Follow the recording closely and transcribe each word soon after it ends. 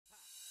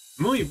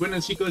Muy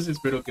buenas chicos,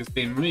 espero que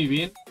estén muy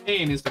bien.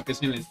 En esta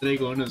ocasión les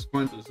traigo unos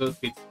cuantos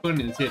outfits con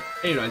el set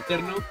héroe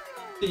alterno.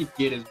 Si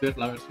quieres ver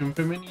la versión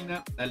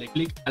femenina, dale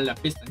click a la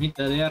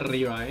pestañita de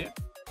arriba,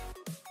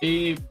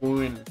 Y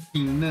bueno,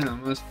 sin nada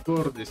más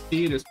por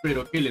decir,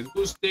 espero que les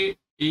guste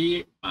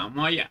y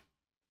vamos allá.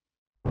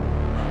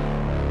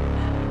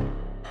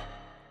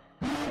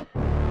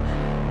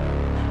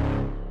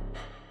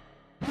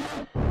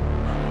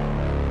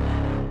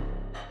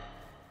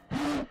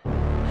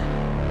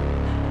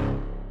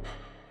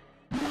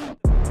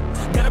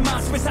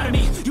 Inside of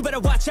me, you better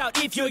watch out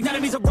if you ignite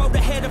me's a road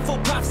ahead of full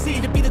prophecy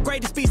to be the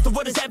greatest beast the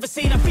world has ever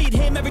seen. I feed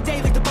him every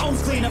day like the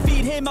bones clean. I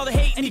feed him all the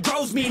hate and he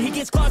grows me, and he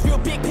gets claws real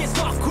big, pissed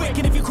off quick.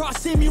 And if you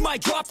cross him, you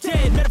might drop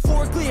dead.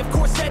 Metaphorically, of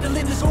course,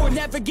 settling the score,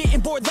 never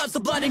getting bored, loves the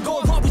blood and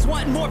gore, always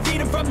wanting more,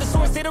 feed him from the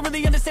source. They don't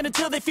really understand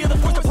until they feel the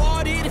force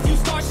apart. If you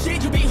start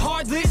shit, you'll be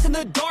heartless in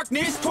the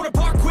darkness, torn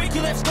apart quick.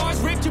 You left scars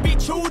ripped, you'll be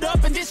chewed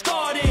up and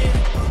discarded.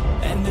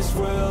 And this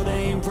world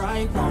ain't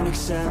right, won't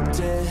accept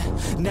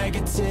it.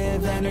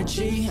 Negative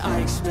energy, I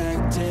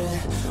expect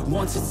it.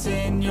 Once it's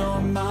in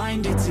your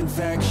mind, it's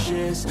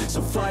infectious.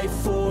 So fight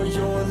for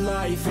your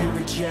life and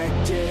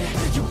reject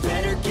it. You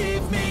better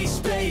give me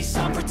space,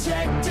 I'm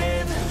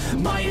protective.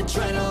 My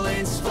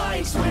adrenaline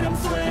spikes when I'm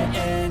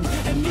threatened.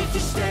 And if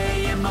you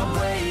stay in my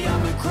way,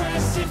 I'm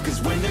aggressive.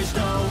 Cause when there's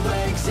no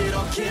exit,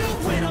 I'll kill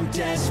when I'm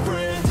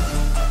desperate.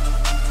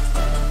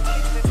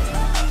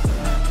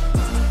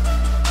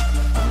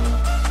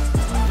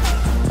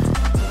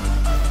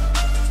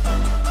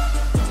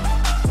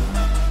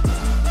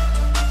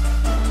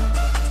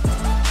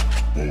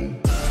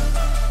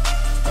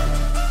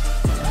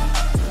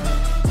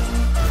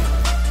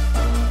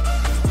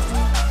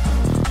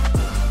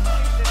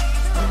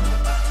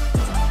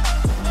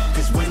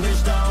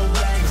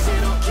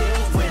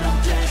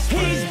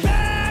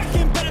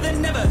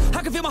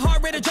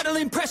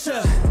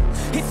 Pressure,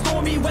 it's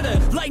stormy weather,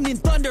 lightning,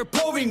 thunder,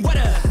 pouring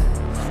weather.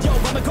 Yo,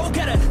 I'm a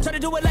go-getter, try to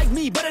do it like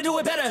me, but I do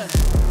it better.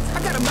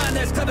 I got a mind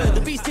that's clever,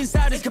 the beast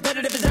inside is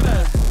competitive as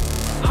ever.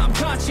 I'm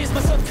conscious,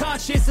 my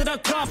subconscious, an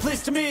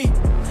accomplice to me.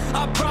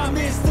 I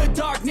promise the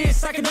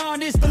darkness, I can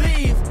honest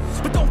believe.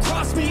 But don't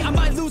cross me, I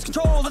might lose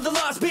control of the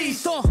lost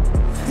beast.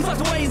 He's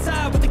locked away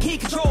inside with the key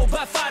control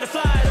by fight or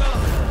flight.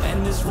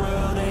 And this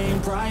world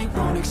ain't bright,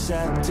 won't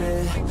accept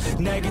it.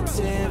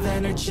 Negative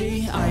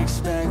energy, I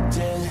expect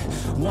it.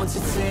 Once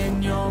it's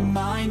in your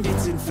mind,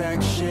 it's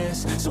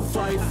infectious. So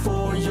fight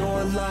for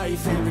your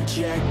life and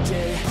reject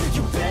it.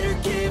 You better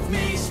give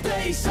me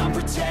space, I'm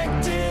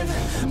protective.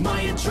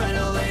 My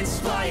adrenaline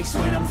spikes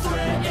when I'm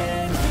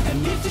threatened.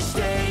 And if you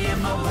stay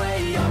in my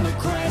way, I'm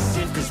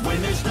aggressive. Cause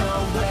when there's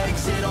no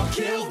exit, I'll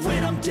kill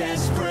when I'm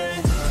desperate.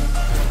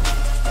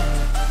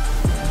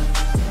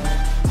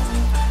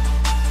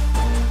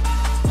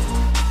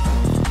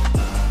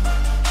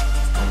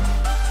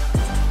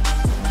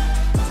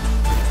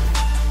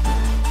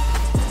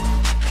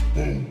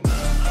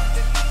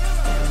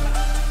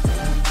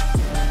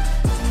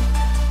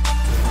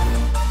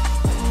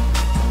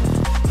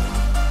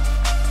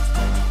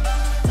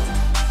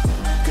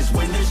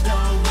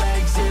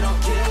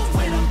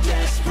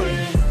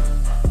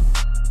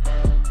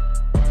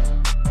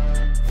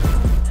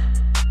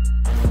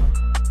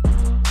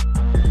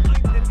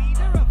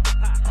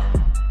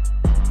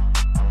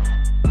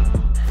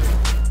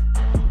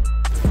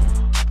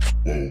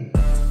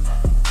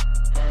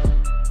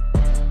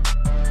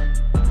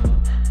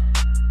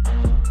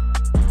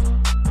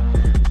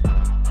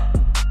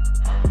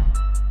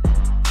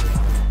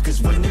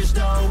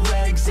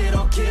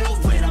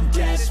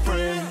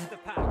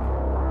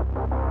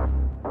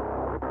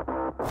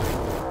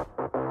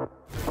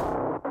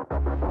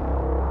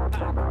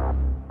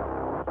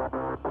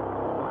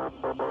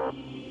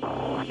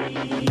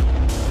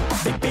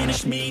 They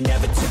banished me,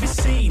 never to be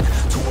seen,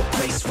 to a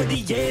place where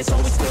the air's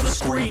always filled with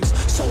screams.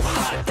 So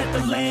hot that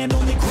the land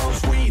only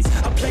grows weeds.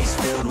 A place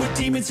filled with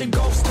demons and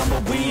ghosts,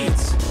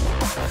 tumbleweeds.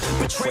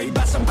 Betrayed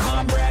by some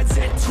comrades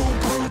at too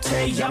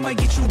brute. I'ma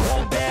get you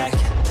all back.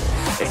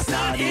 It's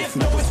not if,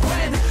 no it's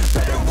when.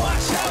 Better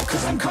watch out,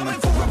 cause I'm coming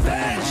for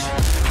revenge.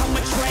 I'ma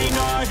train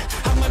hard,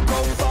 I'ma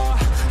go far.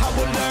 I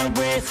will learn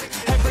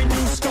with every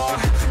new scar.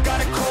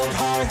 Got a cold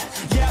heart,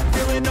 yeah, I'm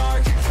feeling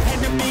arc.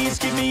 Enemies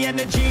give me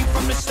energy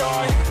from the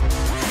start.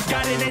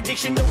 Got an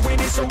addiction to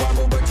winning, so I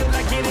will work till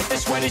I get it. The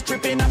sweat is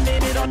dripping, I'm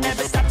in it, I'll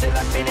never stop till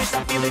I finish.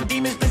 I'm feeling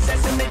demons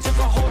possessing, they took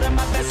a hold of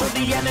my vessel.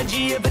 The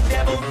energy of a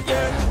devil,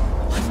 yeah.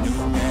 A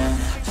new man,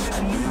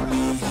 a new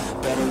me.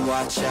 Better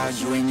watch out,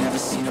 you ain't never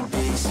seen a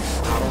beast.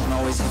 I don't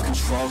always have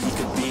control, he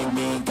could be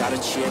me. Got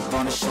a chip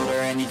on his shoulder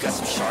and he got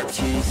some sharp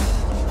teeth.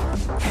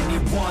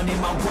 Anyone in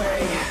my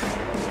way,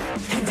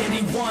 and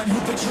anyone who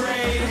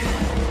betrayed,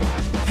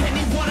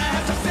 anyone I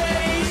have to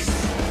face,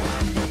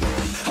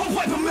 I'll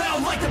wipe them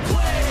out like the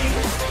plague.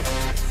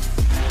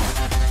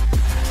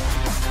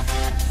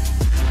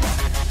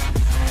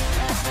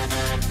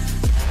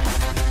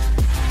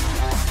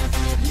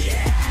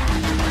 Yeah.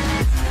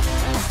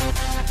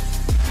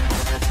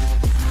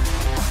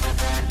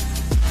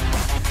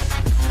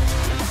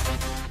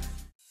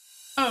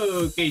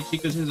 Ok Ok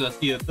chicos, eso ha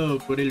sido todo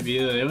por el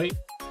video de hoy.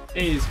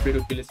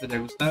 Espero que les haya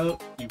gustado.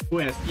 Si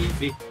fue así,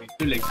 déjame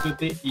tu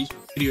likesote y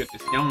suscríbete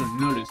si aún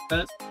no lo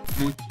estás.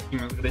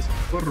 Muchísimas gracias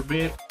por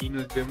ver y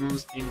nos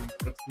vemos en un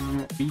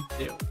próximo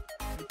video.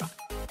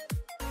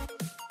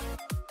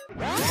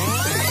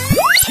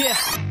 Yeah.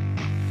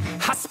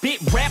 I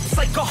spit raps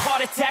like a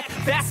heart attack,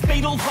 fast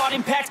fatal heart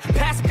impact,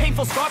 past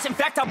painful scars, in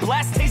fact I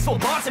blast tasteful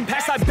bars and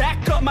past I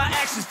back up my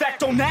actions,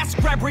 fact don't ask,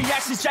 grab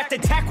reactions, jacked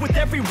attack with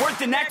every word,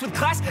 then act with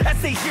class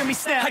as they hear me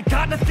snap. I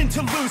got nothing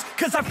to lose,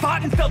 cause I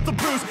fought and felt the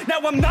bruise, now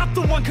I'm not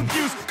the one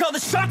confused, call the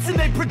shots and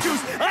they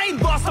produce, I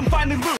ain't lost, I'm finally loose.